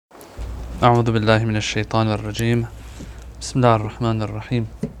أعوذ بالله من الشيطان الرجيم بسم الله الرحمن الرحيم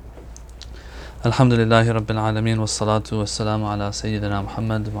الحمد لله رب العالمين والصلاة والسلام على سيدنا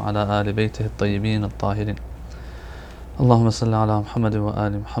محمد وعلى آل بيته الطيبين الطاهرين اللهم صل على محمد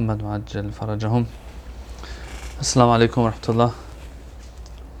وآل محمد وعجل فرجهم. Assalamu alaikum wa rahmatullah.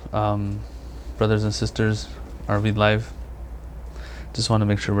 Brothers and sisters, are we live? Just want to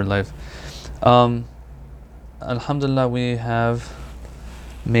make sure we're live. Alhamdulillah, we have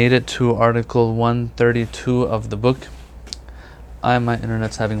made it to article 132 of the book. My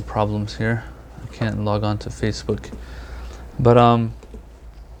internet's having problems here. I can't log on to Facebook. But I'm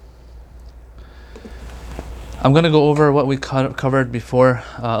going to go over what we covered before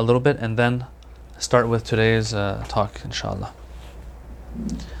a little bit and then start with today's talk, inshallah.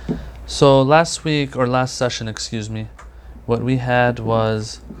 So last session, what we had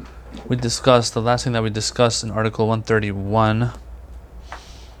was, the last thing that we discussed in article 131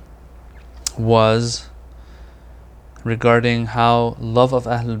 was regarding how love of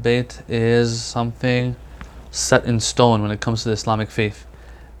Ahlul Bayt is something set in stone when it comes to the Islamic faith.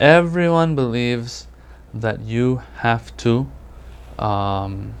 Everyone believes that you have to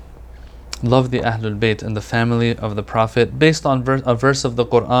love the Ahlul Bayt and the family of the Prophet based on a verse of the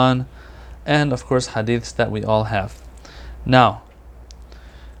Quran and of course hadiths that we all have. Now,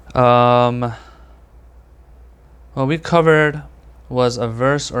 what we covered was a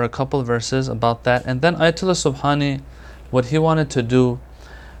verse or a couple verses about that, and then Ayatollah Subhani, what he wanted to do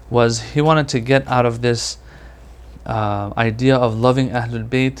was he wanted to get out of this idea of loving Ahlul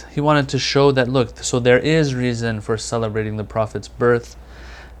Bayt. He wanted to show that, look, so there is reason for celebrating the Prophet's birth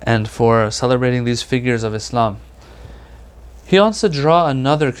and for celebrating these figures of Islam. He wants to draw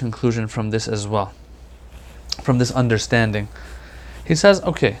another conclusion from this as well, from this understanding. He says,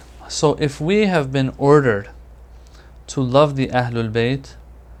 okay, so if we have been ordered to love the Ahlul Bayt,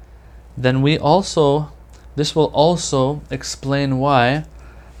 then this will also explain why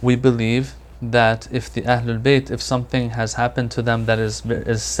we believe that if the Ahlul Bayt, if something has happened to them that is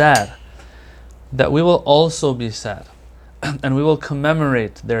sad, that we will also be sad and we will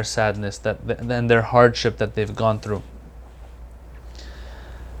commemorate their sadness and their hardship that they've gone through.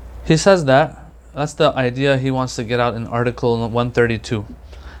 He says that's the idea he wants to get out in article 132.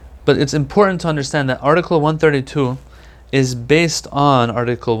 But it's important to understand that article 132 is based on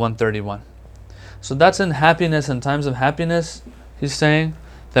article 131. So that's in happiness and times of happiness. He's saying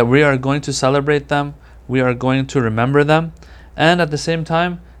that we are going to celebrate them, we are going to remember them, and at the same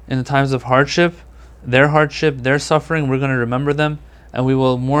time, in the times of hardship, their suffering, we're going to remember them, and we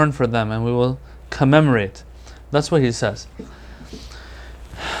will mourn for them, and we will commemorate. That's what he says.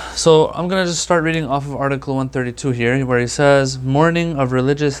 So I'm going to just start reading off of article 132 here, where he says, mourning of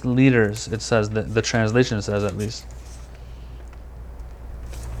religious leaders, it says, the translation says at least.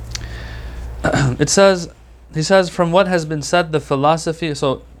 He says, from what has been said, the philosophy,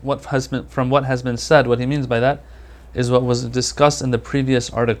 from what has been said, what he means by that is what was discussed in the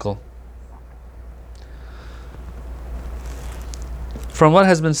previous article. From what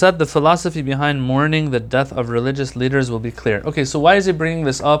has been said, the philosophy behind mourning the death of religious leaders will be clear. Okay, so why is he bringing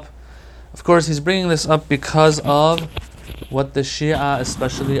this up? Of course, he's bringing this up because of what the Shia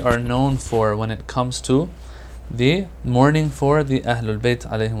especially are known for when it comes to the mourning for the Ahlul Bayt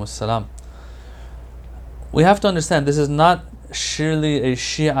alayhimus salam. We have to understand, this is not surely a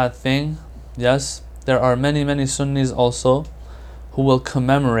Shia thing. Yes, there are many, many Sunnis also who will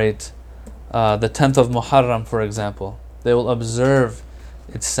commemorate the 10th of Muharram, for example. They will observe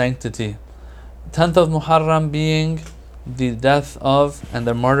its sanctity. 10th of Muharram being the death of and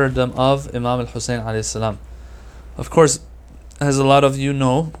the martyrdom of Imam al-Hussein alayhi salam. Of course, as a lot of you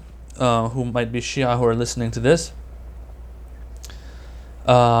know, who might be Shia who are listening to this,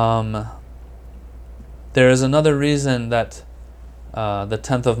 there is another reason that the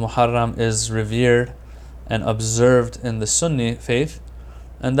 10th of Muharram is revered and observed in the Sunni faith,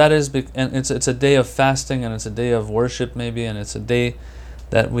 and that is and it's a day of fasting, and it's a day of worship maybe, and it's a day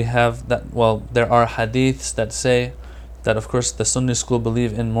that we have there are hadiths that say that, of course, the Sunni school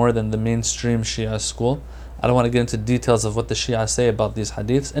believe in more than the mainstream Shia school. I don't want to get into details of what the Shia say about these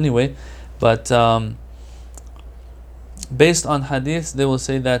hadiths anyway, but based on hadiths, they will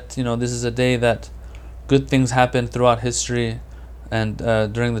say that this is a day that good things happen throughout history and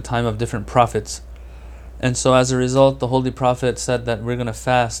during the time of different prophets. And so as a result, the Holy Prophet said that we're going to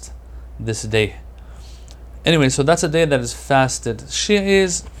fast this day. Anyway, so that's a day that is fasted.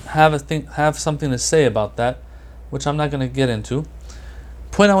 Shi'is have something to say about that, which I'm not going to get into.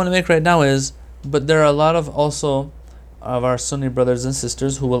 Point I want to make right now is, but there are a lot of our Sunni brothers and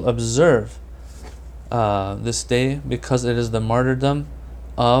sisters who will observe this day because it is the martyrdom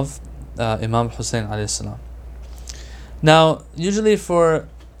of Imam Hussein alayhi salam. Now, usually for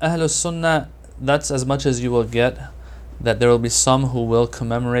Ahlul Sunnah, that's as much as you will get, that there will be some who will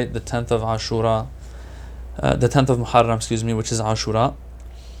commemorate the 10th of Ashura, the 10th of Muharram, which is Ashura.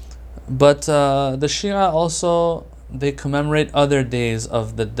 But the Shia also, they commemorate other days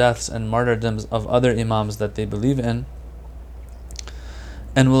of the deaths and martyrdoms of other Imams that they believe in,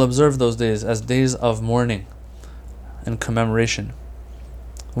 and will observe those days as days of mourning and commemoration.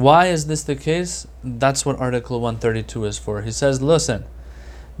 Why is this the case? That's what Article 132 is for. He says, listen,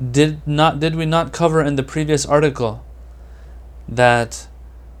 did we not cover in the previous article that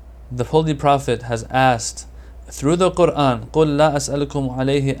the Holy Prophet has asked through the Quran, قُلْ لَا أَسْأَلُكُمْ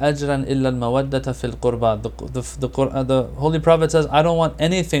عَلَيْهِ أَجْرًا إِلَّا الْمَوَدَّةَ فِي الْقُرْبَى. The Holy Prophet says, I don't want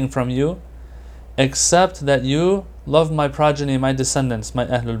anything from you except that you love my progeny, my descendants, my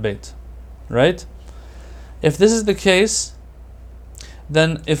Ahlul Bayt. Right? If this is the case,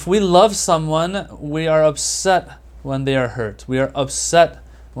 then if we love someone, we are upset when they are hurt. We are upset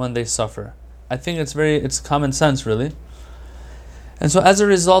when they suffer. I think it's common sense, really. And so as a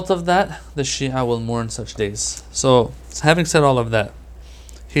result of that, the Shia will mourn such days. So, having said all of that,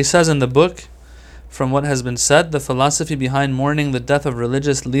 he says in the book, from what has been said, the philosophy behind mourning the death of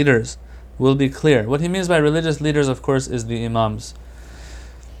religious leaders will be clear. What he means by religious leaders, of course, is the Imams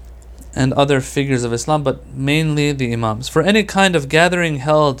and other figures of Islam, but mainly the Imams. For any kind of gathering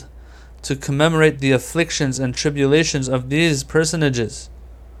held to commemorate the afflictions and tribulations of these personages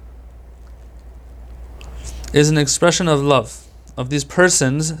is an expression of love. Of these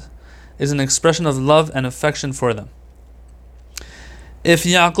persons is an expression of love and affection for them. If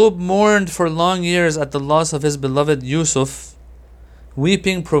Yaqub mourned for long years at the loss of his beloved Yusuf,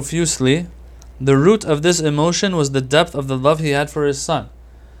 weeping profusely, the root of this emotion was the depth of the love he had for his son.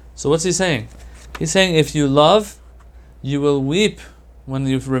 So what's he saying? He's saying if you love, you will weep when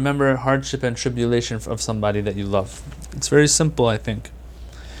you remember hardship and tribulation of somebody that you love. It's very simple, I think.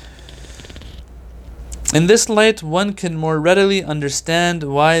 In this light, one can more readily understand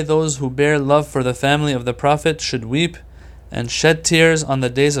why those who bear love for the family of the Prophet should weep and shed tears on the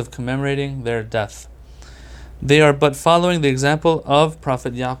days of commemorating their death. They are but following the example of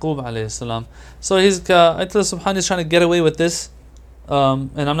Prophet Yaqub alayhi salam. So Ayatollah Subhani is trying to get away with this,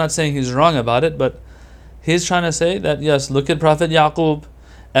 and I'm not saying he's wrong about it, but he's trying to say that yes, look at Prophet Yaqub,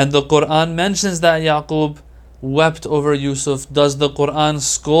 and the Quran mentions that Yaqub wept over Yusuf. Does the Quran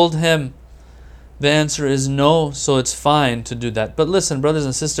scold him? The answer is no, so it's fine to do that. But listen, brothers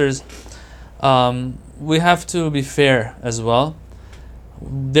and sisters, we have to be fair as well.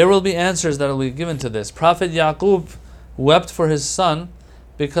 There will be answers that will be given to this. Prophet Yaqub wept for his son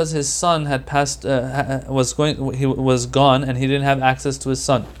because his son had he was gone and he didn't have access to his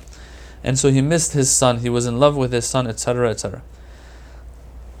son. And so he missed his son, he was in love with his son, etc., etc.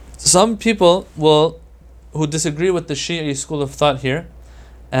 Some people who disagree with the Shia school of thought here,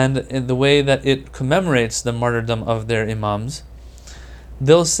 and in the way that it commemorates the martyrdom of their Imams,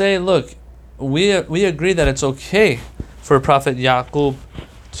 they'll say, look, we agree that it's okay for Prophet Yaqub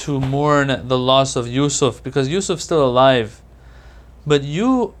to mourn the loss of Yusuf because Yusuf's still alive. But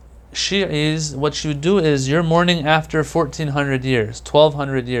you Shi'is, what you do is you're mourning after 1400 years,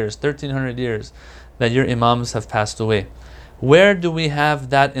 1200 years, 1300 years that your Imams have passed away. Where do we have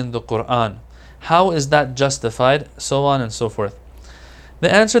that in the Quran? How is that justified? So on and so forth.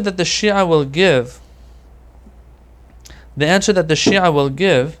 The answer that the Shia will give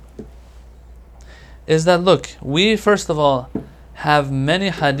is that, look, we first of all have many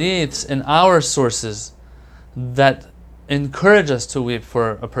hadiths in our sources that encourage us to weep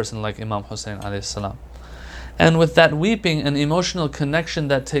for a person like Imam Hussein alayhi salam. And with that weeping and emotional connection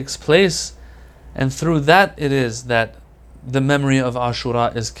that takes place, and through that it is that the memory of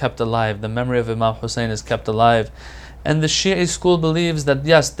Ashura is kept alive, the memory of Imam Hussein is kept alive. And the Shia school believes that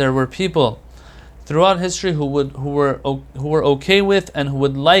yes, there were people throughout history who were okay with and who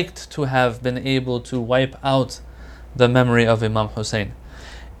would like to have been able to wipe out the memory of Imam Hussein.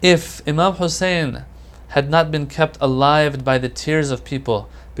 If Imam Hussein had not been kept alive by the tears of people,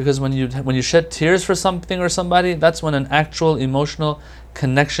 because when you shed tears for something or somebody, that's when an actual emotional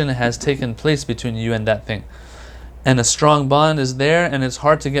connection has taken place between you and that thing, and a strong bond is there, and it's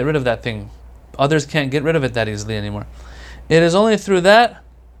hard to get rid of that thing. Others can't get rid of it that easily anymore. It is only through that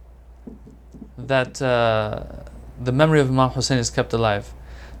the memory of Imam Hussein is kept alive.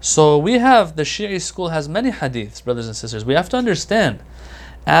 So we have, the Shia school has many hadiths, brothers and sisters. We have to understand,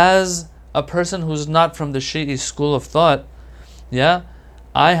 as a person who's not from the Shia school of thought,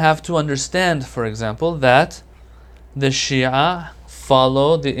 I have to understand, for example, that the Shia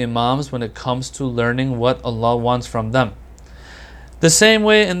follow the Imams when it comes to learning what Allah wants from them. The same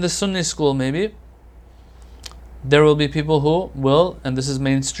way in the Sunni school, maybe, there will be people who will, and this is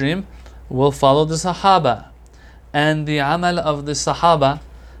mainstream, will follow the Sahaba. And the amal of the Sahaba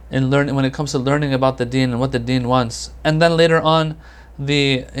in learning, when it comes to learning about the deen and what the deen wants. And then later on,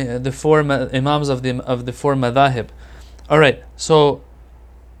 the four imams of the four madhahib. Alright, so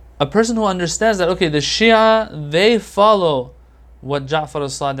a person who understands that, okay, the Shia, they follow what Ja'far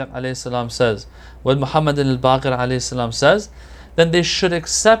al-Sadiq alayhi salam says, what Muhammad al-Baqir alayhi salam says, then they should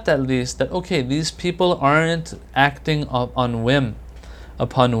accept at least that, okay, these people aren't acting upon whim.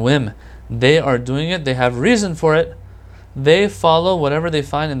 They are doing it, they have reason for it. They follow whatever they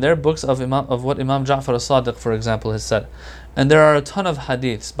find in their books of what Imam Ja'far al-Sadiq, for example, has said. And there are a ton of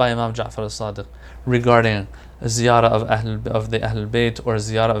hadiths by Imam Ja'far al-Sadiq regarding ziyarah of the Ahlul Bayt, or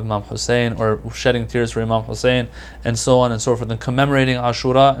ziyarah of Imam Hussein, or shedding tears for Imam Hussein, and so on and so forth, and commemorating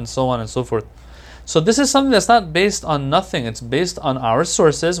Ashura, and so on and so forth. So this is something that's not based on nothing. It's based on our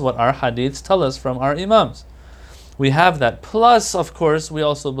sources, what our hadiths tell us from our imams. We have that. Plus, of course, we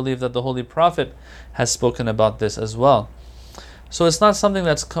also believe that the Holy Prophet has spoken about this as well. So it's not something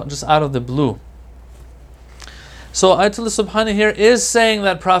that's just out of the blue. So Ayatollah Subhani here is saying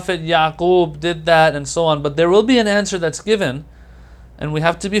that Prophet Yaqub did that and so on, but there will be an answer that's given, and we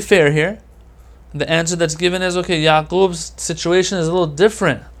have to be fair here. The answer that's given is, okay, Yaqub's situation is a little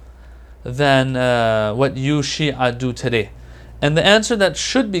different than what you Shia do today. And the answer that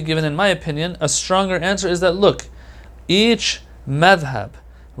should be given, in my opinion, a stronger answer, is that, look, each madhab,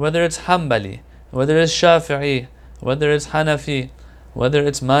 whether it's Hanbali, whether it's Shafi'i, whether it's Hanafi, whether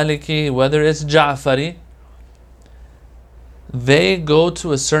it's Maliki, whether it's Ja'fari, they go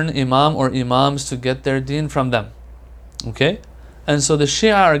to a certain imam or imams to get their deen from them. Okay? And so the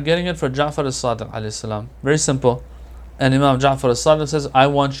Shia are getting it for Ja'far al-Sadiq alayhi salam. Very simple. And Imam Ja'far al-Sadiq says, I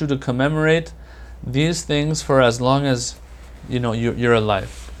want you to commemorate these things for as long as you're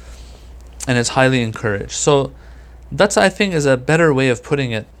alive. And it's highly encouraged. So that's, I think, is a better way of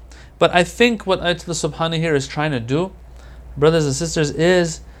putting it. But I think what Ayatollah Subhani here is trying to do, brothers and sisters,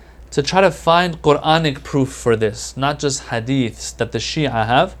 is to try to find Quranic proof for this, not just hadiths that the Shia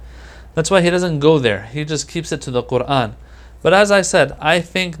have. That's why he doesn't go there. He just keeps it to the Quran. But as I said, I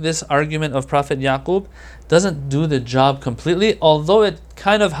think this argument of Prophet Yaqub doesn't do the job completely, although it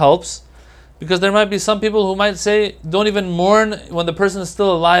kind of helps, because there might be some people who might say, don't even mourn when the person is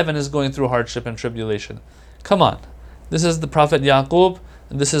still alive and is going through hardship and tribulation. Come on. This is the Prophet Yaqub,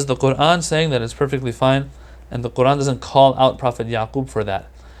 and this is the Quran saying that it's perfectly fine, and the Quran doesn't call out Prophet Yaqub for that.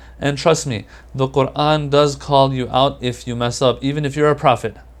 And trust me, the Quran does call you out if you mess up, even if you're a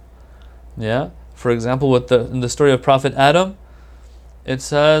prophet. Yeah? For example, in the story of Prophet Adam, it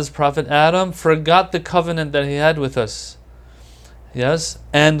says Prophet Adam forgot the covenant that he had with us. Yes?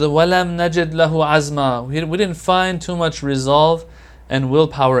 And وَلَمْ نَجِدْ لَهُ عَزْمًا. We didn't find too much resolve and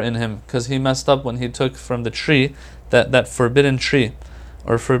willpower in him, because he messed up when he took from the tree, that forbidden tree,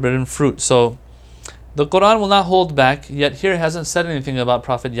 or forbidden fruit. So the Quran will not hold back, yet here hasn't said anything about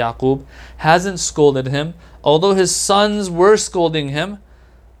Prophet Yaqub, hasn't scolded him, although his sons were scolding him,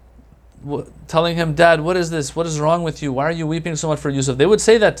 telling him, Dad, what is this? What is wrong with you? Why are you weeping so much for Yusuf? They would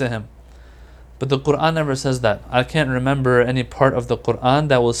say that to him. But the Quran never says that. I can't remember any part of the Quran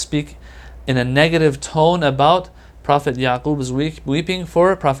that will speak in a negative tone about Prophet Yaqub's weeping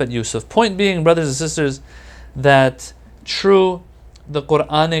for Prophet Yusuf. Point being, brothers and sisters, that true, the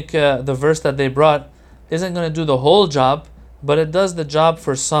Quranic, the verse that they brought, isn't going to do the whole job, but it does the job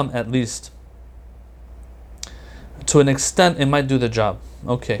for some at least. To an extent, it might do the job.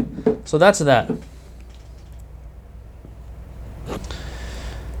 Okay, so that's that.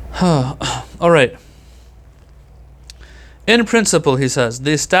 Alright. In principle, he says,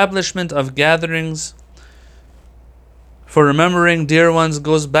 the establishment of gatherings for remembering dear ones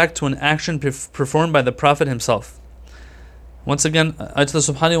goes back to an action performed by the Prophet himself. Once again,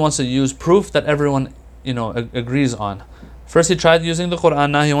 Ayatollah Subhani wants to use proof that everyone agrees on. First he tried using the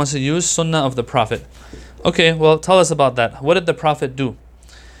Quran, now he wants to use Sunnah of the Prophet. Okay, well, tell us about that. What did the Prophet do?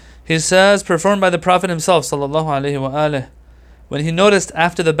 He says, performed by the Prophet himself, sallallahu alaihi wasallam, when he noticed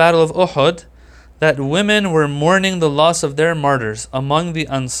after the battle of Uhud that women were mourning the loss of their martyrs among the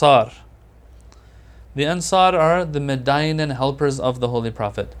Ansar. The Ansar are the Medinaean helpers of the Holy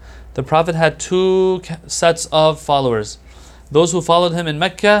Prophet. The Prophet had two sets of followers. Those who followed him in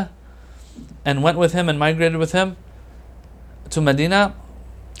Mecca and went with him and migrated with him to Medina,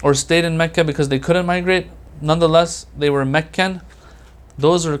 or stayed in Mecca because they couldn't migrate. Nonetheless, they were Meccan.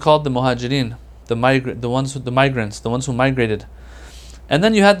 Those are called the Muhajirin, the migrants, the ones who migrated. And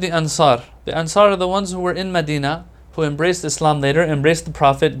then you had the Ansar. The Ansar are the ones who were in Medina, who embraced Islam later, embraced the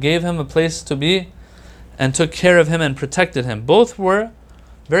Prophet, gave him a place to be, and took care of him and protected him. Both were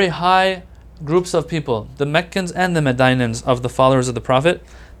very high groups of people, the Meccans and the Medinans of the followers of the Prophet,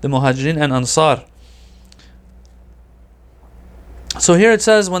 the Muhajirin and Ansar. So here it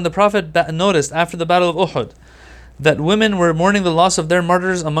says, when the Prophet noticed after the Battle of Uhud that women were mourning the loss of their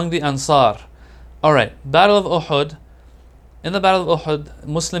martyrs among the Ansar. Alright, Battle of Uhud. In the Battle of Uhud,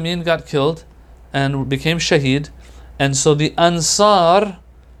 Muslimin got killed and became shaheed. And so the Ansar,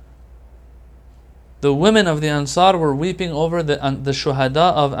 the women of the Ansar, were weeping over the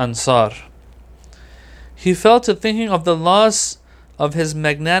shuhada of Ansar. He fell to thinking of the loss of his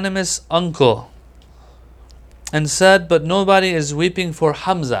magnanimous uncle and said, but nobody is weeping for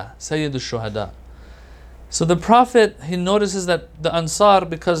Hamza, Sayyid al-Shuhada. So the Prophet, he notices that the Ansar,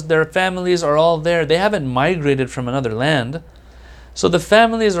 because their families are all there, they haven't migrated from another land. So the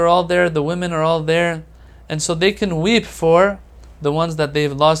families are all there, the women are all there, and so they can weep for the ones that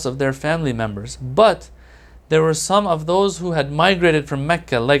they've lost of their family members. But there were some of those who had migrated from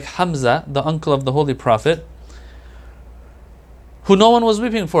Mecca, like Hamza, the uncle of the Holy Prophet, who no one was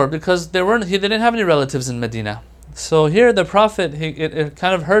weeping for because they didn't have any relatives in Medina. So here the Prophet, it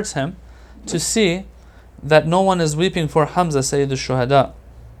kind of hurts him to see that no one is weeping for Hamza, Sayyid al-Shuhada.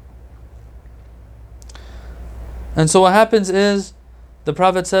 And so what happens is, the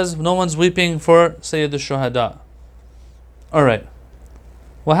Prophet says, no one's weeping for Sayyid al-Shuhada. Alright.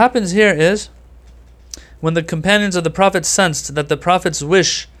 What happens here is, when the companions of the Prophet sensed that the Prophet's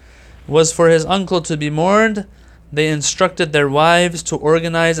wish was for his uncle to be mourned, they instructed their wives to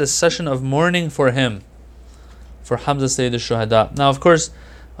organize a session of mourning for him, for Hamza Sayyid al-Shuhada. Now, of course,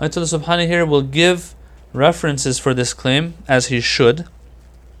 Ayatollah Subhani here will give references for this claim, as he should.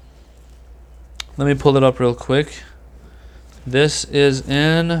 Let me pull it up real quick. This is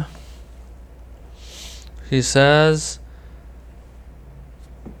in, he says,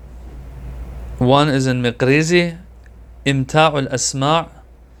 one is in Miqrizi, Imta'ul Asma',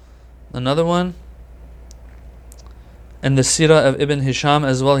 another one, and the Sirah of Ibn Hisham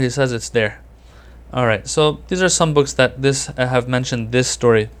as well, he says it's there. Alright, so these are some books that have mentioned this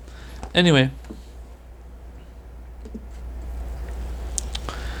story. Anyway,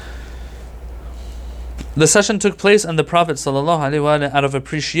 the session took place, and the Prophet ﷺ, out of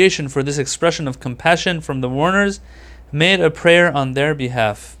appreciation for this expression of compassion from the mourners, made a prayer on their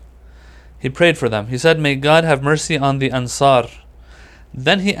behalf. He prayed for them. He said, may God have mercy on the Ansar.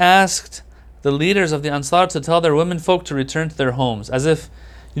 Then he asked the leaders of the Ansar to tell their women folk to return to their homes, as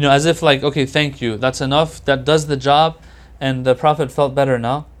if like, okay, thank you, that's enough, that does the job. And the Prophet felt better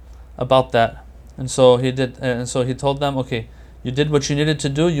now about that. And so he told them, okay, you did what you needed to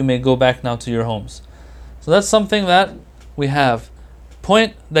do, you may go back now to your homes. So that's something that we have.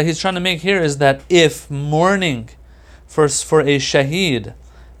 Point that he's trying to make here is that if mourning for a shaheed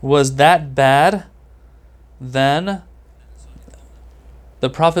was that bad, then the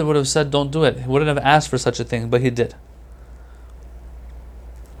Prophet would have said, don't do it. He wouldn't have asked for such a thing, but he did.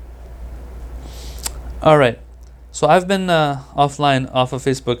 Alright, so I've been offline off of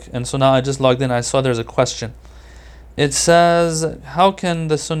Facebook, and so now I just logged in. I saw there's a question. It says, how can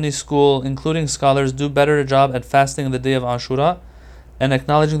the Sunni school, including scholars, do better job at fasting on the day of Ashura and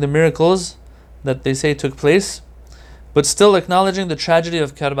acknowledging the miracles that they say took place, but still acknowledging the tragedy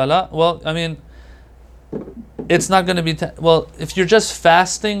of Karbala? Well, I mean, it's not going to be... if you're just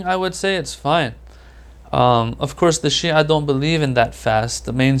fasting, I would say it's fine. Of course, the Shia don't believe in that fast.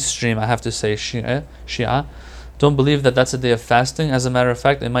 The mainstream, I have to say, Shia don't believe that that's a day of fasting. As a matter of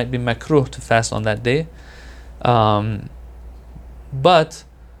fact, it might be makruh to fast on that day. But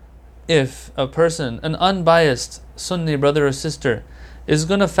if a person, an unbiased Sunni brother or sister, is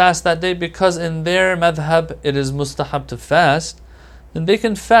going to fast that day because in their madhab it is mustahab to fast, then they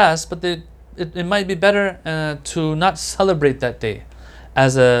can fast, but it might be better to not celebrate that day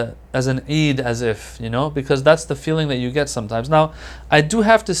as an Eid, as if, because that's the feeling that you get sometimes. Now, I do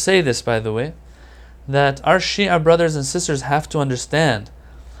have to say this, by the way, that our Shia brothers and sisters have to understand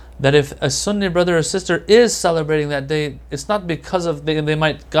that if a Sunni brother or sister is celebrating that day, it's not because of they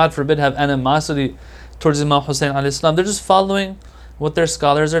might, God forbid, have animosity towards Imam Hussein alayhi salam. They're just following what their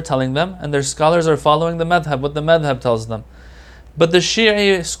scholars are telling them, and their scholars are following the madhab, what the madhab tells them. But the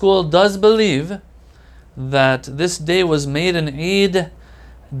Shia school does believe that this day was made an Eid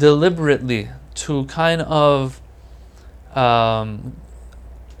deliberately to kind of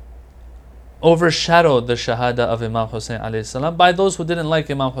overshadowed the Shahada of Imam Hussein alayhi salam by those who didn't like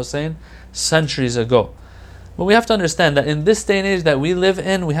Imam Hussein centuries ago. But we have to understand that in this day and age that we live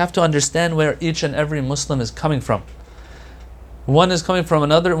in, we have to understand where each and every Muslim is coming from. One is coming from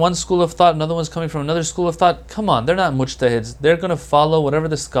one school of thought, another one's coming from another school of thought. Come on, they're not mujtahids. They're going to follow whatever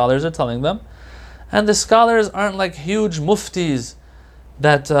the scholars are telling them. And the scholars aren't like huge muftis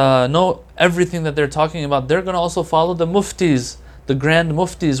that know everything that they're talking about. They're going to also follow the muftis, the grand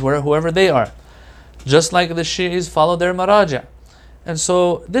muftis, whoever they are. Just like the Shi'is follow their maraja. And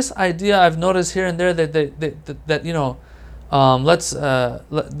so this idea I've noticed here and there that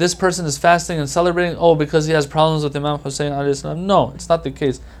this person is fasting and celebrating, because he has problems with Imam Hussein alayhi salam. No, it's not the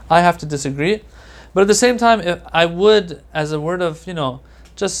case. I have to disagree. But at the same time, if I would, as a word of,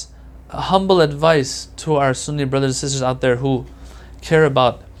 just humble advice to our Sunni brothers and sisters out there who care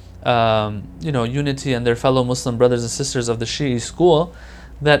about, unity and their fellow Muslim brothers and sisters of the Shi'i school,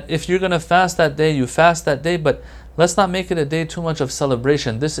 that if you're going to fast that day, you fast that day, but let's not make it a day too much of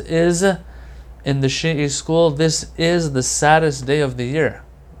celebration. This is, in the Shi'i school, this is the saddest day of the year.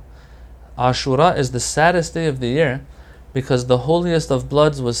 Ashura is the saddest day of the year because the holiest of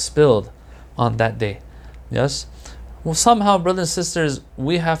bloods was spilled on that day. Yes? Well, somehow, brothers and sisters,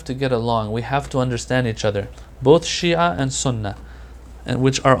 we have to get along. We have to understand each other. Both Shia and Sunnah, and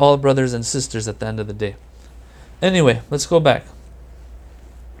which are all brothers and sisters at the end of the day. Anyway, let's go back.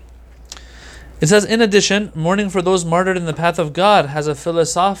 It says, in addition, mourning for those martyred in the path of God has a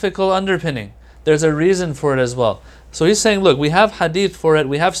philosophical underpinning. There's a reason for it as well. So he's saying, look, we have hadith for it,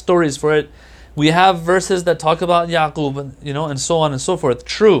 we have stories for it, we have verses that talk about Yaqub, and so on and so forth.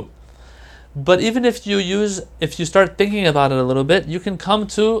 True. But even if you start thinking about it a little bit, you can come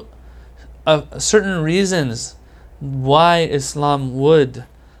to certain reasons why Islam would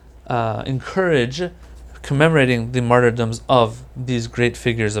encourage commemorating the martyrdoms of these great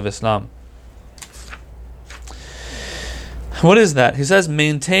figures of Islam. What is that? He says,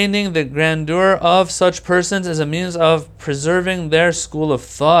 maintaining the grandeur of such persons is a means of preserving their school of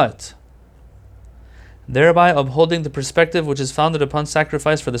thought, thereby upholding the perspective which is founded upon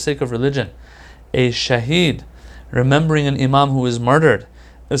sacrifice for the sake of religion. A shaheed, remembering an imam who is martyred,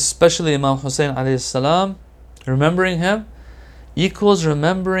 especially Imam Hussein alayhi salam, remembering him equals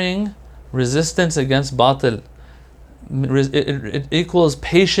remembering resistance against batil. It equals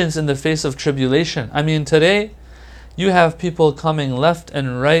patience in the face of tribulation. I mean, today, you have people coming left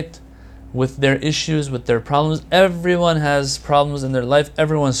and right with their issues, with their problems. Everyone has problems in their life.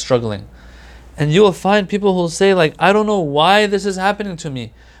 Everyone's struggling. And you will find people who will say, I don't know why this is happening to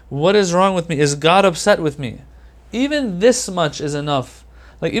me. What is wrong with me? Is God upset with me? Even this much is enough.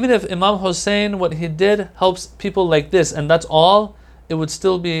 Even if Imam Hussein, what he did helps people like this, and that's all, it would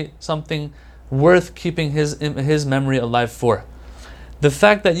still be something worth keeping his memory alive for. The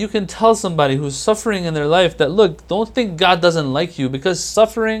fact that you can tell somebody who's suffering in their life that, look, don't think God doesn't like you, because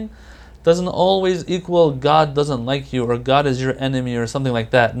suffering doesn't always equal God doesn't like you or God is your enemy or something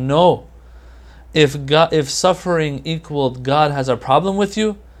like that. No. If suffering equaled God has a problem with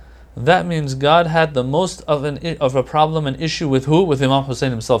you, that means God had the most of a problem and issue with who? With Imam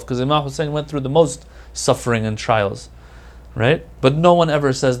Hussein himself, because Imam Hussein went through the most suffering and trials. Right? But no one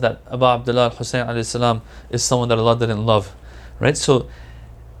ever says that Abu Abdullah Hussein alayhi salam is someone that Allah didn't love. Right? So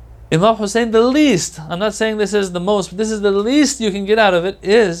Imam Hussein, the least, I'm not saying this is the most, but this is the least you can get out of it,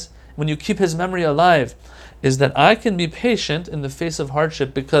 is when you keep his memory alive, is that I can be patient in the face of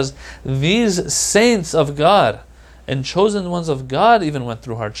hardship because these saints of God and chosen ones of God even went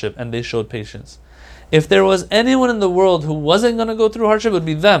through hardship and they showed patience. If there was anyone in the world who wasn't going to go through hardship, it would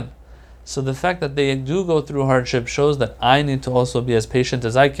be them. So the fact that they do go through hardship shows that I need to also be as patient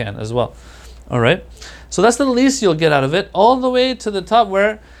as I can as well. Alright? So that's the least you'll get out of it, all the way to the top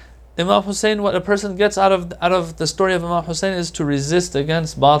where Imam Hussein, what a person gets out of the story of Imam Hussein is to resist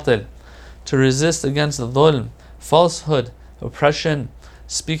against batil, to resist against the dhulm, falsehood, oppression,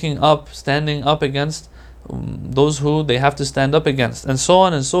 speaking up, standing up against those who they have to stand up against, and so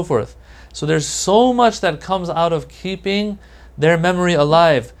on and so forth. So there's so much that comes out of keeping their memory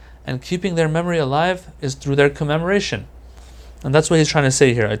alive, and keeping their memory alive is through their commemoration. And that's what he's trying to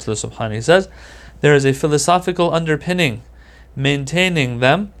say here, Ayatollah Subhani. He says, there is a philosophical underpinning. Maintaining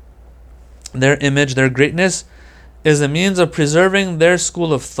them, their image, their greatness, is a means of preserving their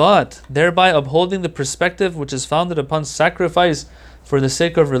school of thought, thereby upholding the perspective which is founded upon sacrifice for the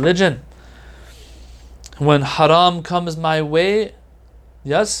sake of religion. When haram comes my way,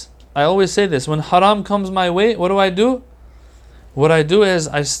 yes, I always say this, when haram comes my way, what do? What I do is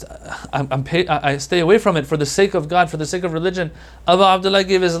I stay away from it for the sake of God, for the sake of religion. Abu Abdullah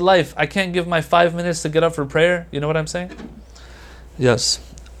gave his life. I can't give my 5 minutes to get up for prayer. You know what I'm saying? Yes.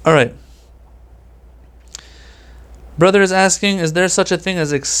 Alright. Brother is asking, is there such a thing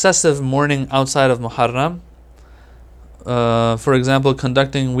as excessive mourning outside of Muharram? For example,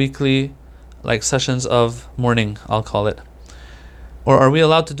 conducting weekly sessions of mourning, I'll call it. Or are we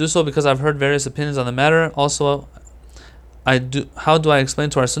allowed to do so? Because I've heard various opinions on the matter. Also, how do I explain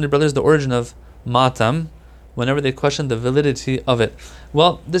to our Sunni brothers the origin of matam, whenever they question the validity of it.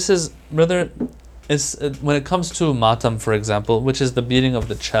 Well, this is rather, when it comes to matam, for example, which is the beating of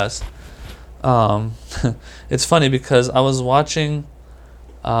the chest. It's funny because I was watching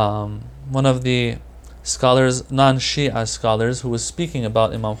one of the scholars, non-Shia scholars, who was speaking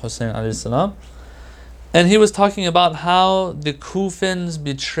about Imam Hussein alayhi salam, and he was talking about how the Kufans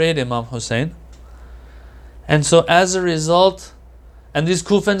betrayed Imam Hussein, and so as a result, and these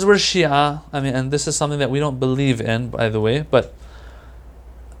Kufans were Shia. I mean, and this is something that we don't believe in, by the way,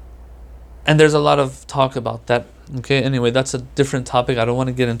 and there's a lot of talk about that. Okay, anyway, that's a different topic. I don't want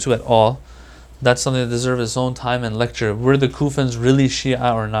to get into at all. That's something that deserves its own time and lecture. Were the Kufans really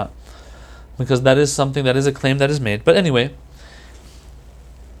Shia or not? Because that is something, that is a claim that is made. But anyway,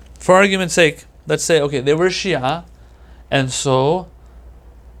 for argument's sake, let's say, okay, they were Shia, and so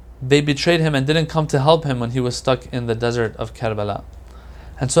they betrayed him and didn't come to help him when he was stuck in the desert of Karbala.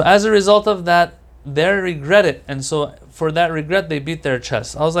 And so as a result of that, they regret it. And so for that regret, they beat their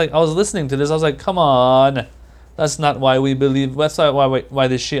chest. I was listening to this, I was like, come on. That's not why we believe, that's not why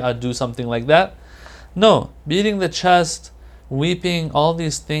the Shia do something like that. No, beating the chest, weeping, all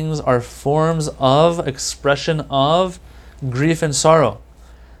these things are forms of expression of grief and sorrow.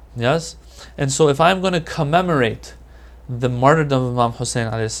 Yes? And so if I'm going to commemorate the martyrdom of Imam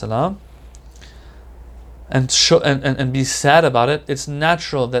Hussein alayhi salam and be sad about it, it's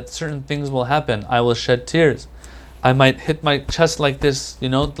natural that certain things will happen. I will shed tears. I might hit my chest like this,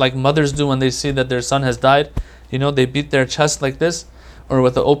 like mothers do when they see that their son has died. They beat their chest like this, or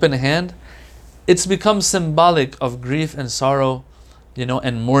with an open hand. It's become symbolic of grief and sorrow,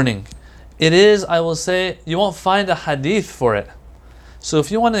 and mourning. It is, I will say, you won't find a hadith for it. So if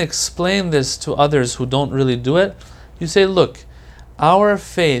you want to explain this to others who don't really do it, you say, look, our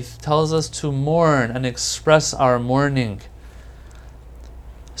faith tells us to mourn and express our mourning.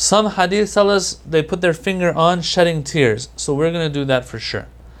 Some hadith tell us they put their finger on shedding tears. So we're going to do that for sure.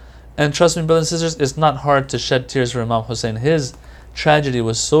 And trust me, brothers and sisters, it's not hard to shed tears for Imam Hussein. His tragedy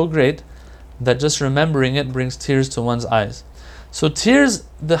was so great that just remembering it brings tears to one's eyes. So tears,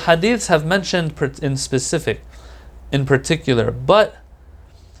 the hadiths have mentioned in particular, but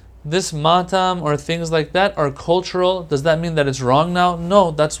this matam or things like that are cultural. Does that mean that it's wrong now? No,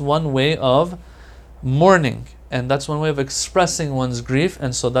 that's one way of mourning, and that's one way of expressing one's grief,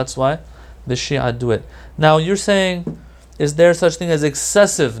 and so that's why the Shia do it. Now you're saying, is there such thing as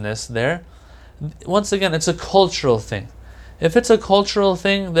excessiveness there? Once again, it's a cultural thing. If it's a cultural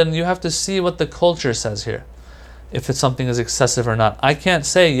thing, then you have to see what the culture says here. If it's something is excessive or not. I can't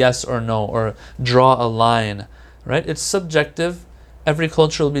say yes or no or draw a line, right? It's subjective. Every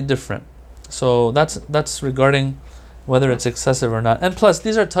culture will be different. So that's regarding whether it's excessive or not. And plus,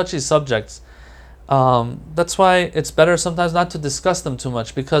 these are touchy subjects. That's why it's better sometimes not to discuss them too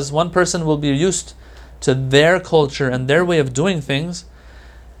much, because one person will be used to their culture and their way of doing things,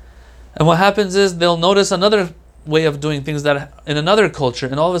 and what happens is they'll notice another way of doing things that in another culture,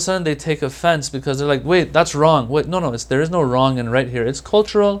 and all of a sudden they take offense because they're like, wait, that's wrong. Wait, no, there is no wrong and right here. It's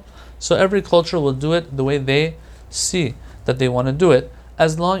cultural, so every culture will do it the way they see that they want to do it,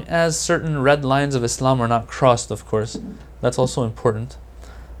 as long as certain red lines of Islam are not crossed, of course. That's also important,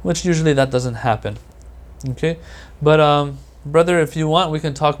 which usually that doesn't happen. Okay, but brother, if you want, we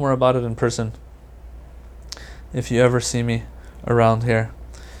can talk more about it in person if you ever see me around here.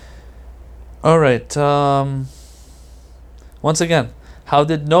 Alright, once again, how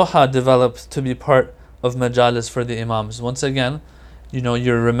did Noha develop to be part of majalis for the imams? Once again,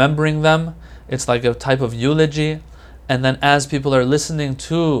 you're remembering them. It's like a type of eulogy. And then as people are listening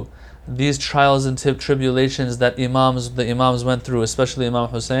to these trials and tribulations that the imams went through, especially Imam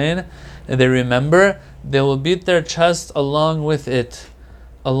Hussein, and they remember, they will beat their chest along with it,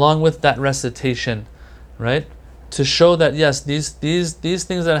 along with that recitation, right? To show that yes, these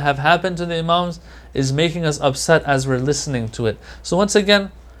things that have happened to the imams is making us upset as we're listening to it. So once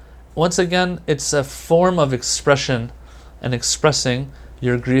again, it's a form of expression and expressing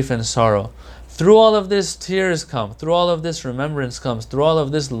your grief and sorrow. Through all of this, tears come. Through all of this, remembrance comes. Through all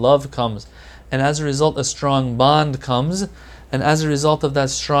of this, love comes. And as a result, a strong bond comes. And as a result of that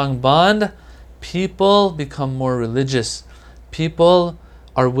strong bond, people become more religious. People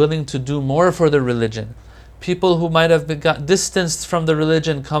are willing to do more for the religion. People who might have got distanced from the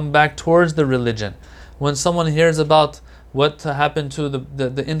religion come back towards the religion. When someone hears about what happened to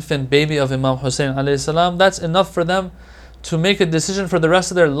the infant baby of Imam Hussein alayhi salam, that's enough for them to make a decision for the rest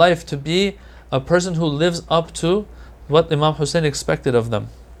of their life to be a person who lives up to what Imam Hussein expected of them.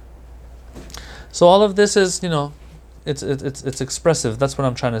 So all of this is, it's expressive. That's what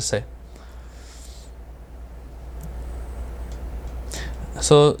I'm trying to say.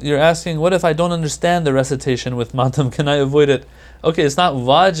 So you're asking, what if I don't understand the recitation with matam? Can I avoid it? Okay, it's not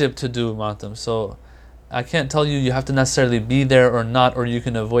wajib to do matam, so I can't tell you you have to necessarily be there or not, or you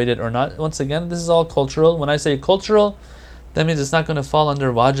can avoid it or not. Once again, this is all cultural. When I say cultural, that means it's not going to fall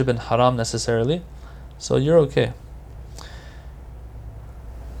under wajib and haram necessarily. So you're okay.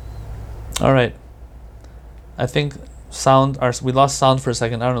 All right. I think we lost sound for a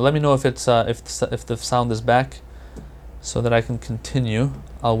second. I don't know. Let me know if it's if the sound is back, so that I can continue.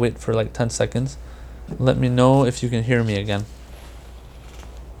 I'll wait for like 10 seconds. Let me know if you can hear me again.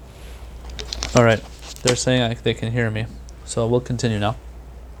 All right. They're saying they can hear me, so we'll continue now.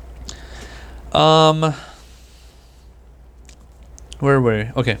 Where were we?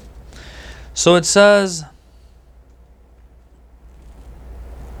 Okay. So it says,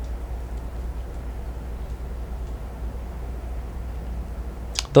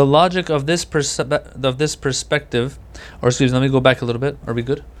 the logic of this perspective, or excuse me, let me go back a little bit. Are we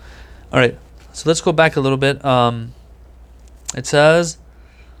good? All right. So let's go back a little bit. It says,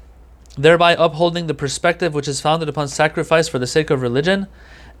 thereby upholding the perspective which is founded upon sacrifice for the sake of religion,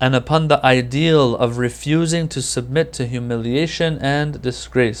 and upon the ideal of refusing to submit to humiliation and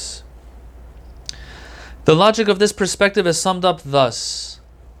disgrace. The logic of this perspective is summed up thus.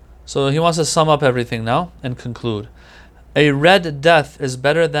 So he wants to sum up everything now and conclude. A red death is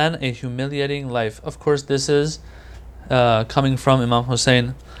better than a humiliating life. Of course, this is coming from Imam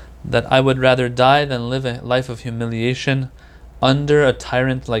Hussein, that I would rather die than live a life of humiliation under a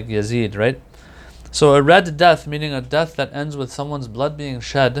tyrant like Yazid, right? So a red death, meaning a death that ends with someone's blood being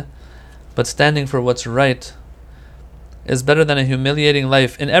shed, but standing for what's right, is better than a humiliating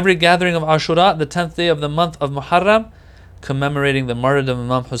life. In every gathering of Ashura, the 10th day of the month of Muharram, commemorating the martyrdom of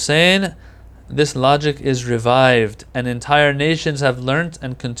Imam Hussein, this logic is revived, and entire nations have learnt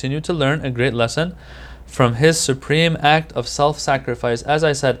and continue to learn a great lesson from his supreme act of self-sacrifice. As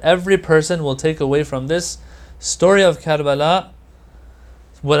I said, every person will take away from this story of Karbala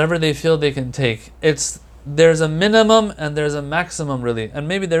whatever they feel they can take. There's a minimum and there's a maximum, really. And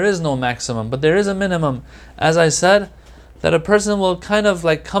maybe there is no maximum, but there is a minimum. As I said, that a person will kind of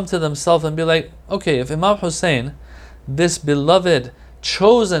like come to themselves and be like, okay, if Imam Hussein, this beloved,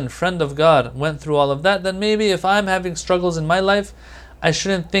 chosen friend of God, went through all of that, then maybe if I'm having struggles in my life, I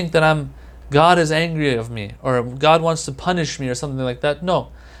shouldn't think that God is angry of me, or God wants to punish me, or something like that.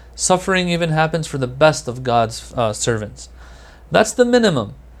 No. Suffering even happens for the best of God's servants. That's the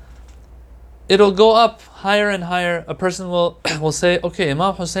minimum. It'll go up higher and higher. A person will say, okay,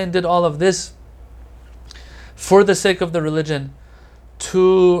 Imam Hussein did all of this for the sake of the religion,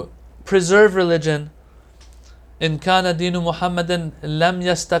 to preserve religion. In kana dinu Muhammadin lam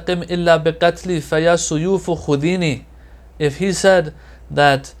yastaqim illa biqatli faya suyufu khudini. If he said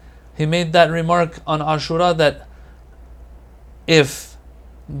that, he made that remark on Ashura, that if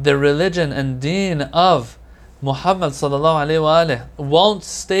the religion and deen of Muhammad sallallahu alaihi wasallam won't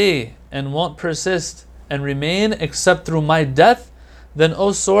stay and won't persist and remain except through my death, then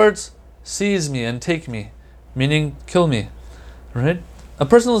O swords, seize me and take me, meaning kill me, right? A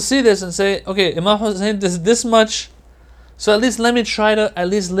person will see this and say, okay, Imam Hussein did this much, so at least let me try to at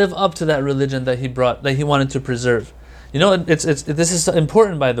least live up to that religion that he brought, that he wanted to preserve. You know, this is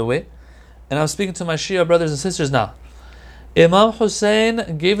important, by the way, and I'm speaking to my Shia brothers and sisters now. Imam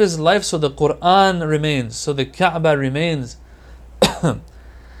Hussein gave his life so the Quran remains, so the Kaaba remains.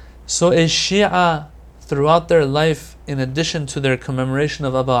 So a Shia, throughout their life, in addition to their commemoration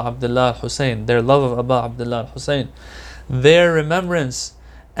of Abu Abdullah Hussein, their love of Abu Abdullah Hussein, their remembrance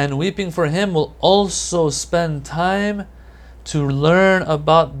and weeping for him, will also spend time to learn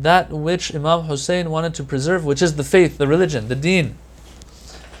about that which Imam Hussein wanted to preserve, which is the faith, the religion, the deen.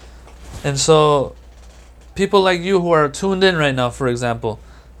 And so people like you who are tuned in right now, for example,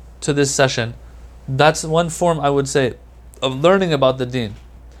 to this session, that's one form, I would say, of learning about the deen.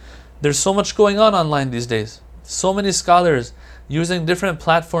 There's so much going on online these days. So many scholars using different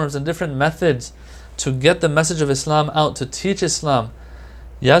platforms and different methods to get the message of Islam out, to teach Islam.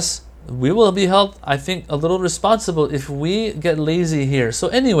 Yes, we will be held, I think, a little responsible if we get lazy here. So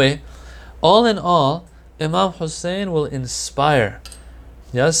anyway, all in all, Imam Hussein will inspire,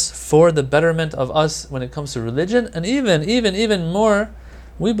 yes, for the betterment of us when it comes to religion, and even more,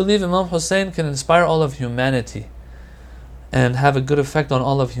 we believe Imam Hussein can inspire all of humanity and have a good effect on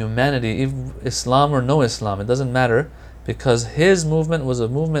all of humanity, Islam or no Islam, it doesn't matter, because his movement was a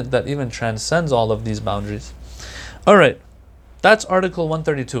movement that even transcends all of these boundaries. Alright, that's Article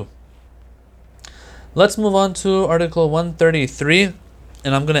 132. Let's move on to Article 133,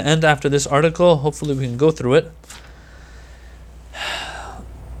 and I'm going to end after this article. Hopefully we can go through it.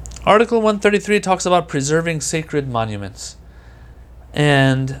 Article 133 talks about preserving sacred monuments.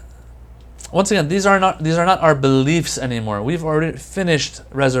 And once again, these are not our beliefs anymore. We've already finished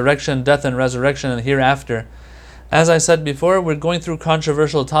resurrection, death and resurrection, and hereafter. As I said before, we're going through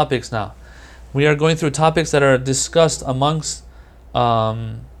controversial topics now. We are going through topics that are discussed amongst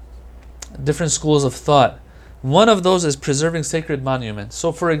different schools of thought. One of those is preserving sacred monuments.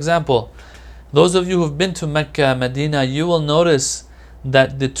 So for example, those of you who've been to Mecca, Medina, you will notice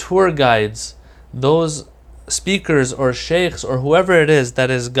that the tour guides, those speakers or sheikhs or whoever it is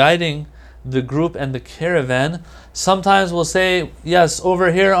that is guiding the group and the caravan, sometimes will say, yes,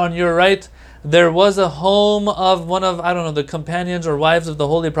 over here on your right, there was a home of one of, I don't know, the companions or wives of the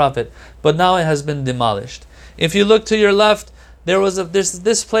Holy Prophet, but now it has been demolished. If you look to your left,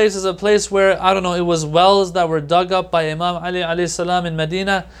 this place is a place where, I don't know, it was wells that were dug up by Imam Ali alayhi salam in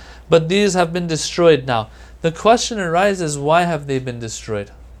Medina, but these have been destroyed now. The question arises, why have they been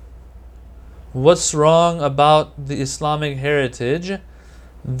destroyed? What's wrong about the Islamic heritage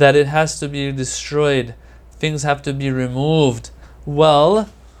that it has to be destroyed? Things have to be removed. Well,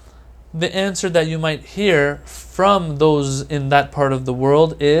 the answer that you might hear from those in that part of the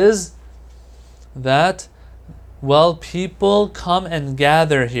world is that, well, people come and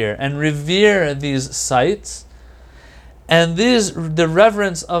gather here and revere these sites. And the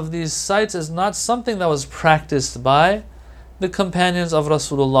reverence of these sites is not something that was practiced by the companions of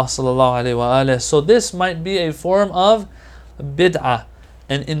Rasulullah sallallahu alaihi wasallam. So this might be a form of bid'ah,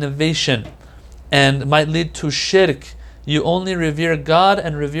 an innovation, and might lead to shirk. You only revere God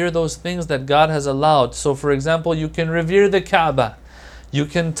and revere those things that God has allowed. So for example, you can revere the Kaaba, you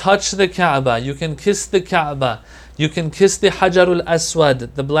can touch the Kaaba, you can kiss the Kaaba, you can kiss the Hajarul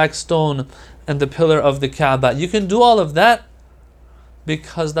Aswad, the black stone and the pillar of the Kaaba. You can do all of that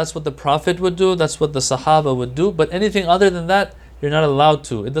because that's what the Prophet would do, that's what the Sahaba would do, but anything other than that, you're not allowed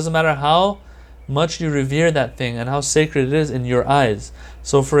to. It doesn't matter how much you revere that thing and how sacred it is in your eyes.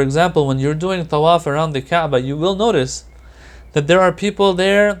 So for example, when you're doing tawaf around the Kaaba, you will notice that there are people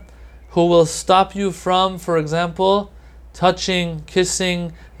there who will stop you from, for example, touching,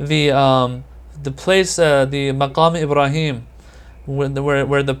 kissing the place, the Maqam Ibrahim,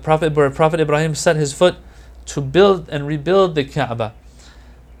 where Prophet Ibrahim set his foot to build and rebuild the Kaaba.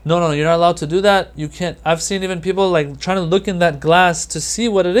 No, you're not allowed to do that. You can't. I've seen even people like trying to look in that glass to see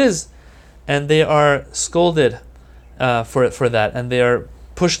what it is, and they are scolded for that, and they are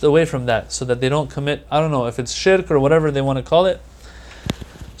pushed away from that so that they don't commit, I don't know if it's shirk or whatever they want to call it.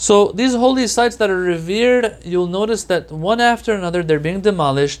 So these holy sites that are revered, you'll notice that one after another they're being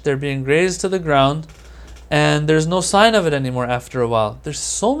demolished, they're being razed to the ground, and there's no sign of it anymore after a while. There's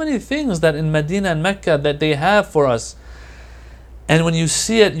so many things that in Medina and Mecca that they have for us. And when you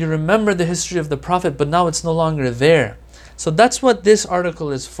see it, you remember the history of the Prophet, but now it's no longer there. So that's what this article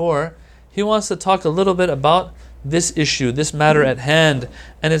is for. He wants to talk a little bit about this issue, this matter at hand.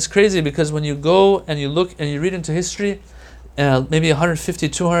 And it's crazy because when you go and you look and you read into history, maybe 150,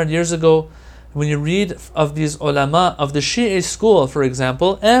 200 years ago, when you read of these ulama, of the Shi'i school, for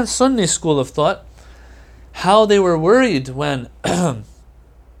example, and Sunni school of thought, how they were worried when the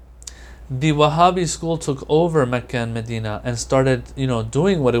Wahhabi school took over Mecca and Medina and started,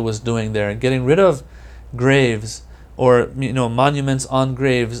 doing what it was doing there, getting rid of graves or, monuments on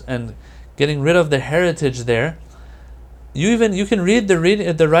graves and getting rid of the heritage there. You can read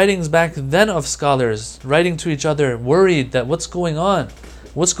the writings back then of scholars writing to each other, worried that what's going on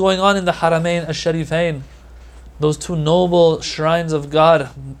in the Haramain Ash-Sharifain, those two noble shrines of God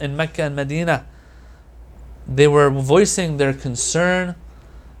in Mecca and Medina. They were voicing their concern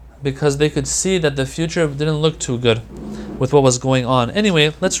because they could see that the future didn't look too good with what was going on.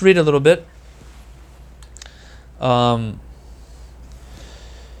 Anyway, let's read a little bit.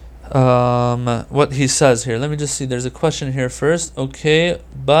 What he says here. Let me just see. There's a question here first. Okay,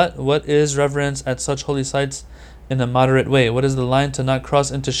 but what is reverence at such holy sites in a moderate way? What is the line to not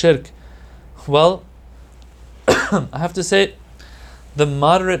cross into shirk? Well, I have to say, the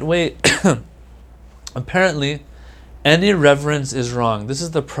moderate way, apparently, any reverence is wrong. This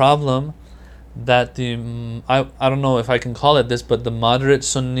is the problem that I don't know if I can call it this, but the moderate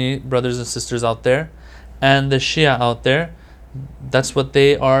Sunni brothers and sisters out there and the Shia out there, that's what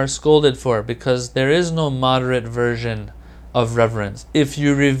they are scolded for, because there is no moderate version of reverence. If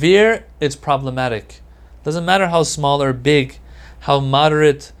you revere, it's problematic. Doesn't matter how small or big, how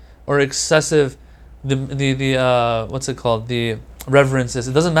moderate or excessive the reverence is.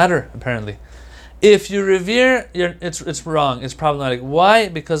 It doesn't matter, apparently. If you revere, it's wrong. It's problematic. Why?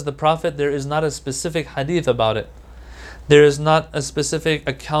 Because the Prophet, there is not a specific hadith about it. There is not a specific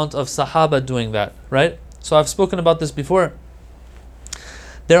account of Sahaba doing that, right? So I've spoken about this before.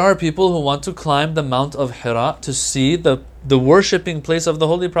 There are people who want to climb the Mount of Hira to see the worshipping place of the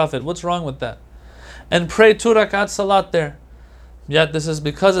Holy Prophet. What's wrong with that? And pray 2 rakat salat there. Yet this is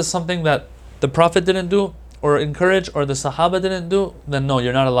because it's something that the Prophet didn't do or encourage, or the Sahaba didn't do, then no,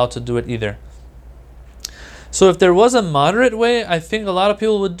 you're not allowed to do it either. So if there was a moderate way, I think a lot of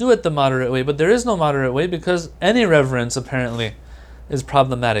people would do it the moderate way, but there is no moderate way because any reverence apparently is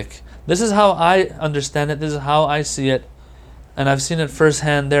problematic. This is how I understand it, this is how I see it, and I've seen it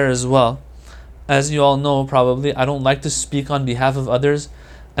firsthand there as well. As you all know probably, I don't like to speak on behalf of others,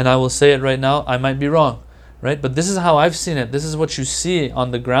 and I will say it right now, I might be wrong. Right? But this is how I've seen it. This is what you see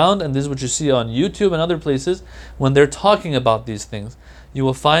on the ground, and this is what you see on YouTube and other places when they're talking about these things. You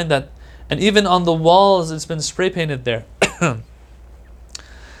will find that, and even on the walls, it's been spray painted there.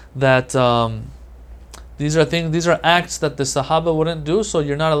 That these are acts that the Sahaba wouldn't do, so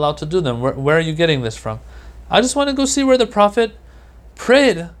you're not allowed to do them. Where are you getting this from? I just want to go see where the Prophet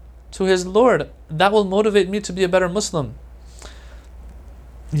prayed to his Lord. That will motivate me to be a better Muslim.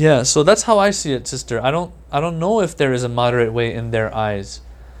 Yeah, so that's how I see it, sister. I don't know if there is a moderate way in their eyes.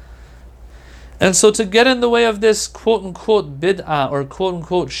 And so to get in the way of this quote unquote bid'ah or quote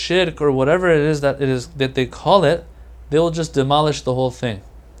unquote shirk or whatever it is that they call it, they will just demolish the whole thing.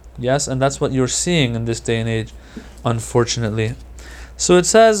 Yes, and that's what you're seeing in this day and age, unfortunately. So it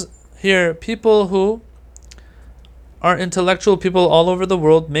says here, people who are intellectual people all over the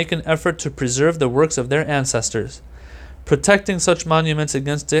world make an effort to preserve the works of their ancestors, protecting such monuments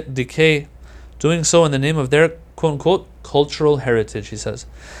against decay, doing so in the name of their quote-unquote cultural heritage, he says.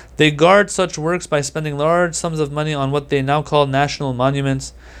 They guard such works by spending large sums of money on what they now call national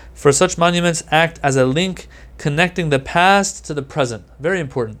monuments, for such monuments act as a link connecting the past to the present. Very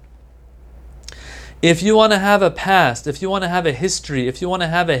important. If you want to have a past, if you want to have a history, if you want to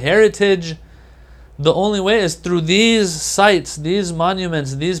have a heritage, the only way is through these sites, these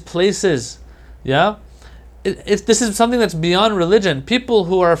monuments, these places. Yeah? This is something that's beyond religion. People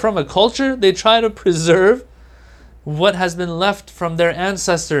who are from a culture, they try to preserve what has been left from their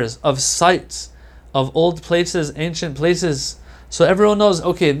ancestors of sites, of old places, ancient places. So everyone knows,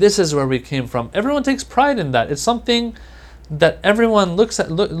 okay, this is where we came from. Everyone takes pride in that. It's something that everyone looks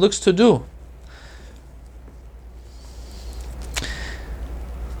to do.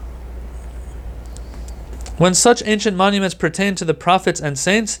 When such ancient monuments pertain to the prophets and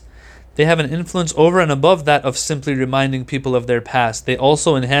saints, they have an influence over and above that of simply reminding people of their past. They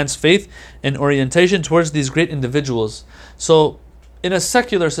also enhance faith and orientation towards these great individuals. So, in a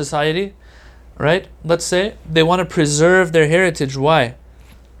secular society, right, let's say, they want to preserve their heritage. Why?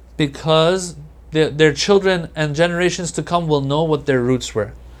 Because their children and generations to come will know what their roots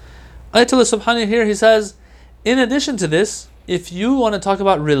were. Ayatollah Subhani here, he says, in addition to this, if you want to talk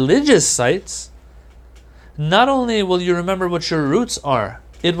about religious sites, not only will you remember what your roots are,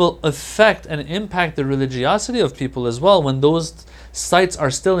 it will affect and impact the religiosity of people as well when those sites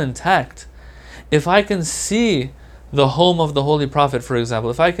are still intact. If I can see the home of the Holy Prophet, for example,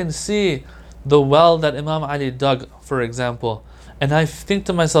 if I can see the well that Imam Ali dug, for example, and I think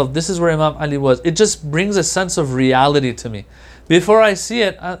to myself, this is where Imam Ali was, it just brings a sense of reality to me. Before I see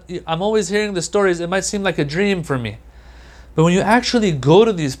it, I'm always hearing the stories, it might seem like a dream for me. But when you actually go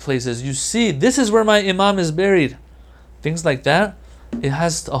to these places, you see, this is where my Imam is buried. Things like that. It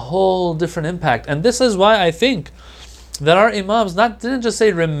has a whole different impact. And this is why I think that our Imams didn't just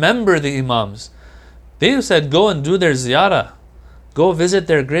say remember the Imams. They said go and do their ziyarah. Go visit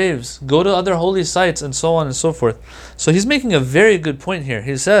their graves. Go to other holy sites and so on and so forth. So he's making a very good point here.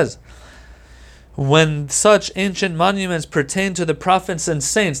 He says, when such ancient monuments pertain to the prophets and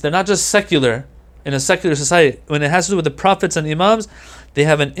saints, they're not just secular, in a secular society. When it has to do with the prophets and Imams, they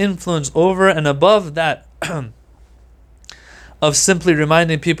have an influence over and above that of simply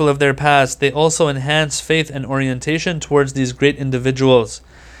reminding people of their past. They also enhance faith and orientation towards these great individuals.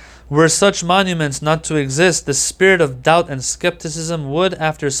 Were such monuments not to exist, the spirit of doubt and skepticism would,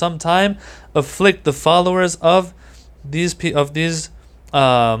 after some time, afflict the followers of these people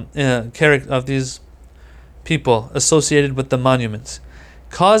associated with the monuments,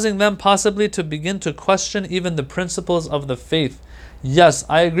 causing them possibly to begin to question even the principles of the faith. Yes,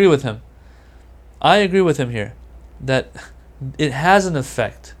 I agree with him. I agree with him here that it has an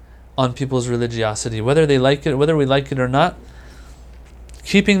effect on people's religiosity, whether they like it, whether we like it or not.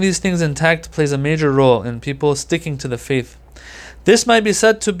 Keeping these things intact plays a major role in people sticking to the faith. This might be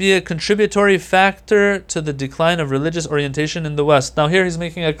said to be a contributory factor to the decline of religious orientation in the West. Now here he's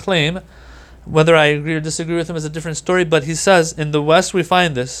making a claim. Whether I agree or disagree with him is a different story, but he says in the West we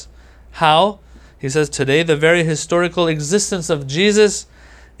find this. How? He says today the very historical existence of Jesus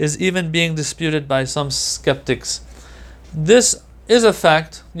is even being disputed by some skeptics. This is a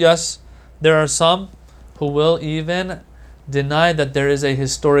fact. Yes, there are some who will even deny that there is a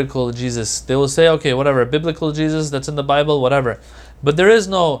historical Jesus. They will say, okay, whatever, biblical Jesus that's in the Bible, whatever. But there is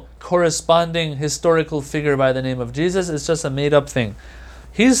no corresponding historical figure by the name of Jesus. It's just a made-up thing.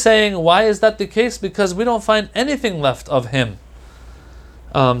 He's saying, why is that the case? Because we don't find anything left of him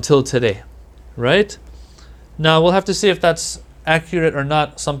till today, right? Now, we'll have to see if that's accurate or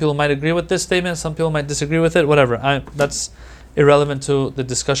not. Some people might agree with this statement. Some people might disagree with it. Whatever. That's irrelevant to the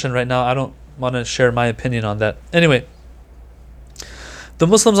discussion right now. I don't want to share my opinion on that. Anyway, the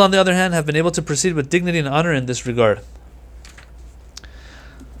Muslims, on the other hand, have been able to proceed with dignity and honor in this regard,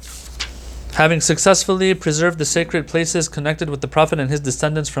 having successfully preserved the sacred places connected with the Prophet and his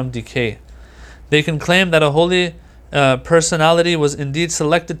descendants from decay. They can claim that a holy personality was indeed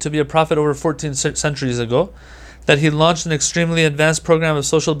selected to be a prophet over 14 centuries ago, that he launched an extremely advanced program of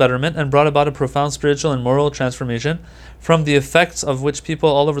social betterment and brought about a profound spiritual and moral transformation, from the effects of which people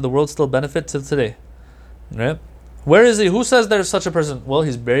all over the world still benefit till today. Right? Where is he? Who says there's such a person? Well,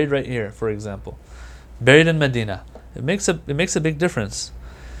 he's buried right here, for example. Buried in Medina. It makes a big difference.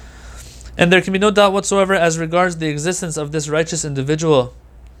 And there can be no doubt whatsoever as regards the existence of this righteous individual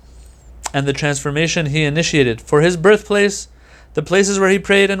and the transformation he initiated. For his birthplace, the places where he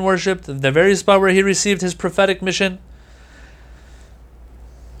prayed and worshipped, the very spot where he received his prophetic mission,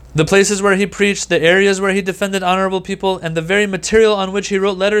 the places where he preached, the areas where he defended honorable people, and the very material on which he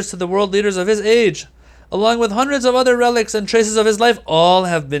wrote letters to the world leaders of his age, along with hundreds of other relics and traces of his life, all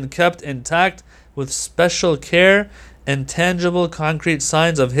have been kept intact with special care and tangible, concrete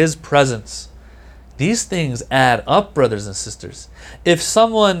signs of his presence. These things add up, brothers and sisters. If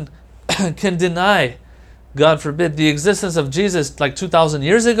someone can deny, God forbid, the existence of Jesus like 2,000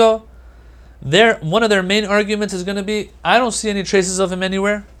 years ago, one of their main arguments is going to be, I don't see any traces of him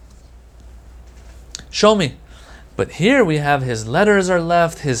anywhere. Show me. But here we have his letters are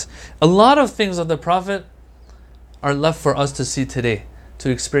left, a lot of things of the Prophet are left for us to see today, to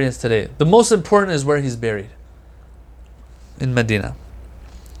experience today. The most important is where he's buried, in Medina.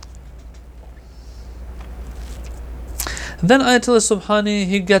 Then Ayatollah Subhani,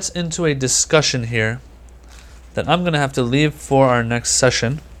 he gets into a discussion here that I'm going to have to leave for our next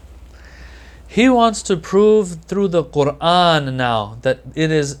session. He wants to prove through the Quran now that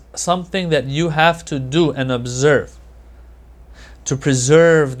it is something that you have to do and observe to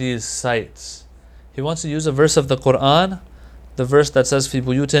preserve these sites. He wants to use a verse of the Quran, the verse that says, فِي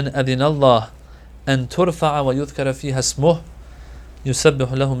بُيُوتٍ أَذِنَ اللَّهِ أَن تُرْفَعَ وَيُذْكَرَ فِيهَا اسْمُهُ يُسَبِّحُ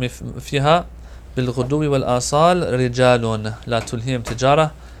لَهُ فِيهَا بِالْغُدُوِّ وَالْآصَالِ رِجَالٌ لَا تُلْهِيهِمْ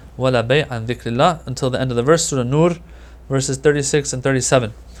تِجَارَةٌ وَلَا بَيْعٌ عَنْ ذِكْرِ اللَّهِ, until the end of the verse, Surah Nur, verses 36 and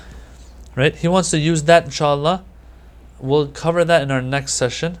 37. Right? He wants to use that, inshallah. We'll cover that in our next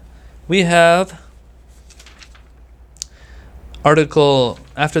session. We have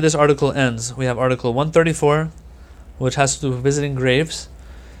after this article ends, we have article 134, which has to do with visiting graves,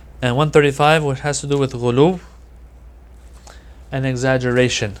 and 135, which has to do with ghulu and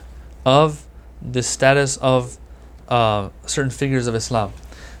exaggeration of the status of certain figures of Islam.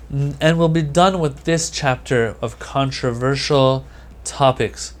 And we'll be done with this chapter of controversial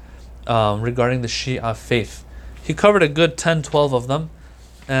topics regarding the Shia faith. He covered a good 10, 12 of them,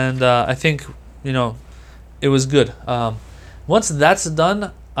 and I think, it was good. Once that's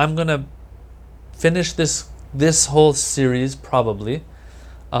done, I'm going to finish this whole series probably,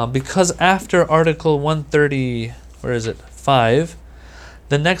 because after article 130, 5,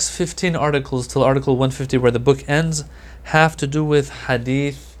 the next 15 articles till article 150, where the book ends, have to do with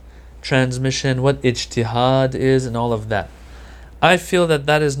hadith, transmission, what ijtihad is, and all of that. I feel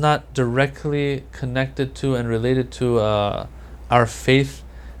that is not directly connected to and related to our faith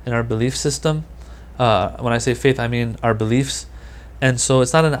and our belief system. When I say faith, I mean our beliefs. And so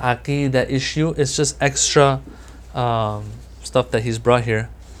it's not an aqidah issue, it's just extra stuff that he's brought here.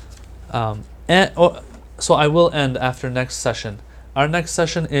 So I will end after next session. Our next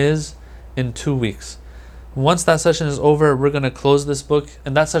session is in 2 weeks. Once that session is over, we're going to close this book,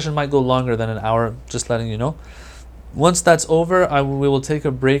 and that session might go longer than an hour, just letting you know. Once that's over, I will take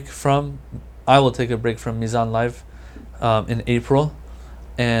a break from Mizan Live in April,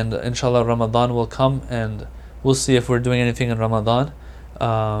 and inshallah Ramadan will come, and we'll see if we're doing anything in Ramadan.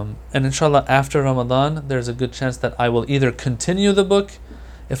 And inshallah after Ramadan, there's a good chance that I will either continue the book,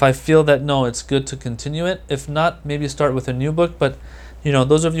 if I feel that no, it's good to continue it. If not, maybe start with a new book. But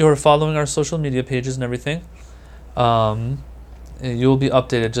those of you who are following our social media pages and everything, you will be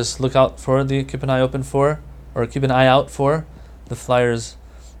updated. Just look out for keep an eye out for the flyers,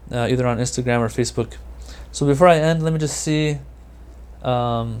 either on Instagram or Facebook. So before I end, let me just see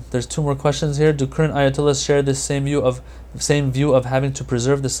There's two more questions here. Do current Ayatollahs share this same view of having to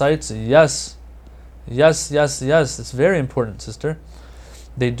preserve the sites? Yes. It's very important, sister.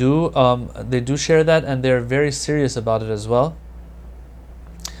 They do share that, and they're very serious about it as well.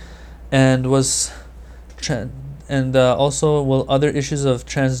 And also other issues of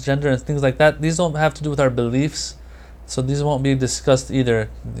transgender and things like that. These don't have to do with our beliefs, so these won't be discussed either.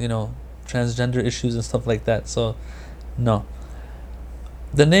 Transgender issues and stuff like that. So, no.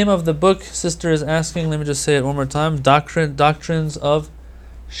 The name of the book, sister is asking. Let me just say it one more time. Doctrines of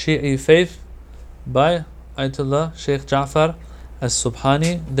Shi'i Faith by Ayatollah Sheikh Ja'far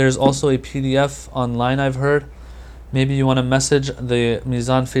As-Subhani. There's also a PDF online, I've heard. Maybe you want to message the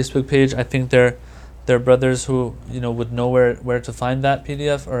Mizan Facebook page. I think they're brothers who would know where to find that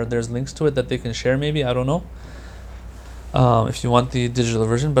PDF, or there's links to it that they can share. Maybe, I don't know. If you want the digital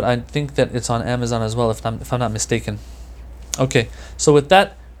version, but I think that it's on Amazon as well, if I'm not mistaken. Okay, so with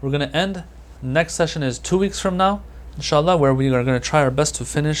that, we're going to end. Next session is 2 weeks from now, inshallah, where we are going to try our best to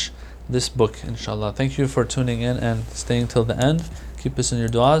finish this book, inshallah. Thank you for tuning in and staying till the end. Keep us in your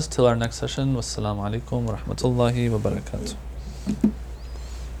du'as till our next session. Wassalamu alaikum wa rahmatullahi wa barakatuh.